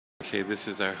Okay, this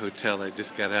is our hotel. I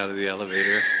just got out of the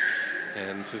elevator,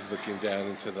 and this is looking down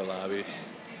into the lobby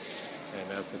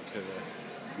and up into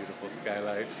the beautiful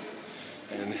skylight.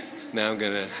 And now I'm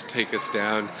gonna take us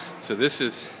down. So this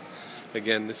is,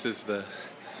 again, this is the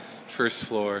first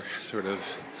floor, sort of,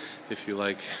 if you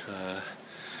like,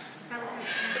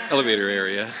 elevator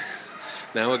area.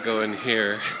 Now we'll go in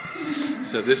here.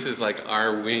 So this is like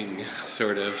our wing,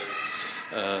 sort of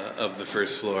the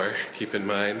first floor, keep in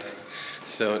mind.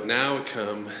 So now we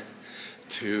come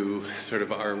to sort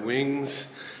of our wings,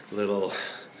 little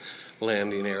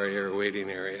landing area or waiting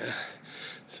area.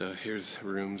 So here's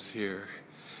rooms here,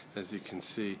 as you can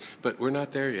see. But we're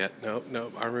not there yet.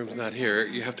 No, our room's not here.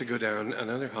 You have to go down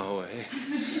another hallway,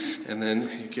 and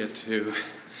then you get to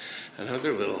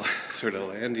another little sort of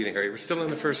landing area. We're still on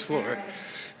the first floor,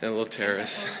 and a little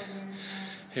terrace.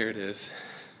 Here it is.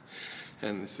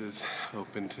 And this is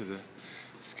open to the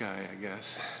sky, I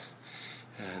guess.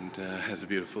 And has a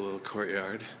beautiful little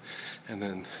courtyard. And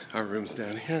then our room's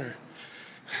down here.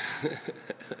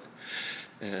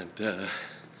 And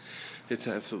it's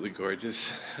absolutely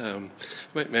gorgeous. I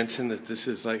might mention that this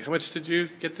is like, how much did you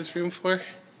get this room for?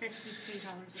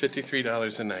 $53.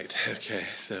 $53 a night. Okay,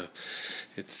 so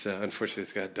it's unfortunately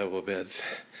it's got double beds.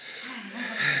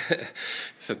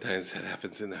 Sometimes that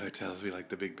happens in the hotels. We like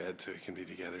the big bed so we can be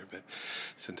together, but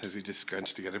sometimes we just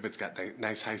scrunch together. But it's got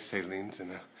nice high ceilings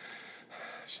and a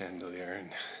chandelier and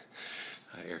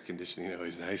air conditioning,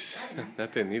 always nice.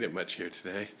 Not that I need it much here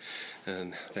today.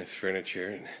 And nice furniture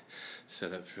and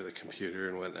set up for the computer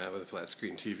and whatnot with a flat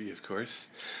screen TV, of course.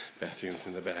 Bathrooms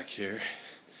in the back here.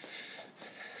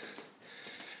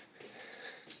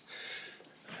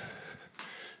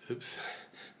 Oops,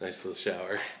 nice little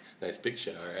shower. Nice big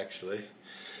shower, actually.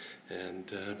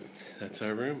 And that's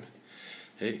our room.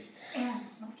 Hey. And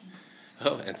smoking.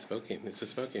 Oh, and smoking. It's a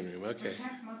smoking room, okay. You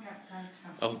can't smoke outside.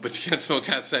 Oh, but you can't smoke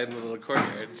outside in the little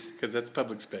courtyards, because that's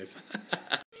public space.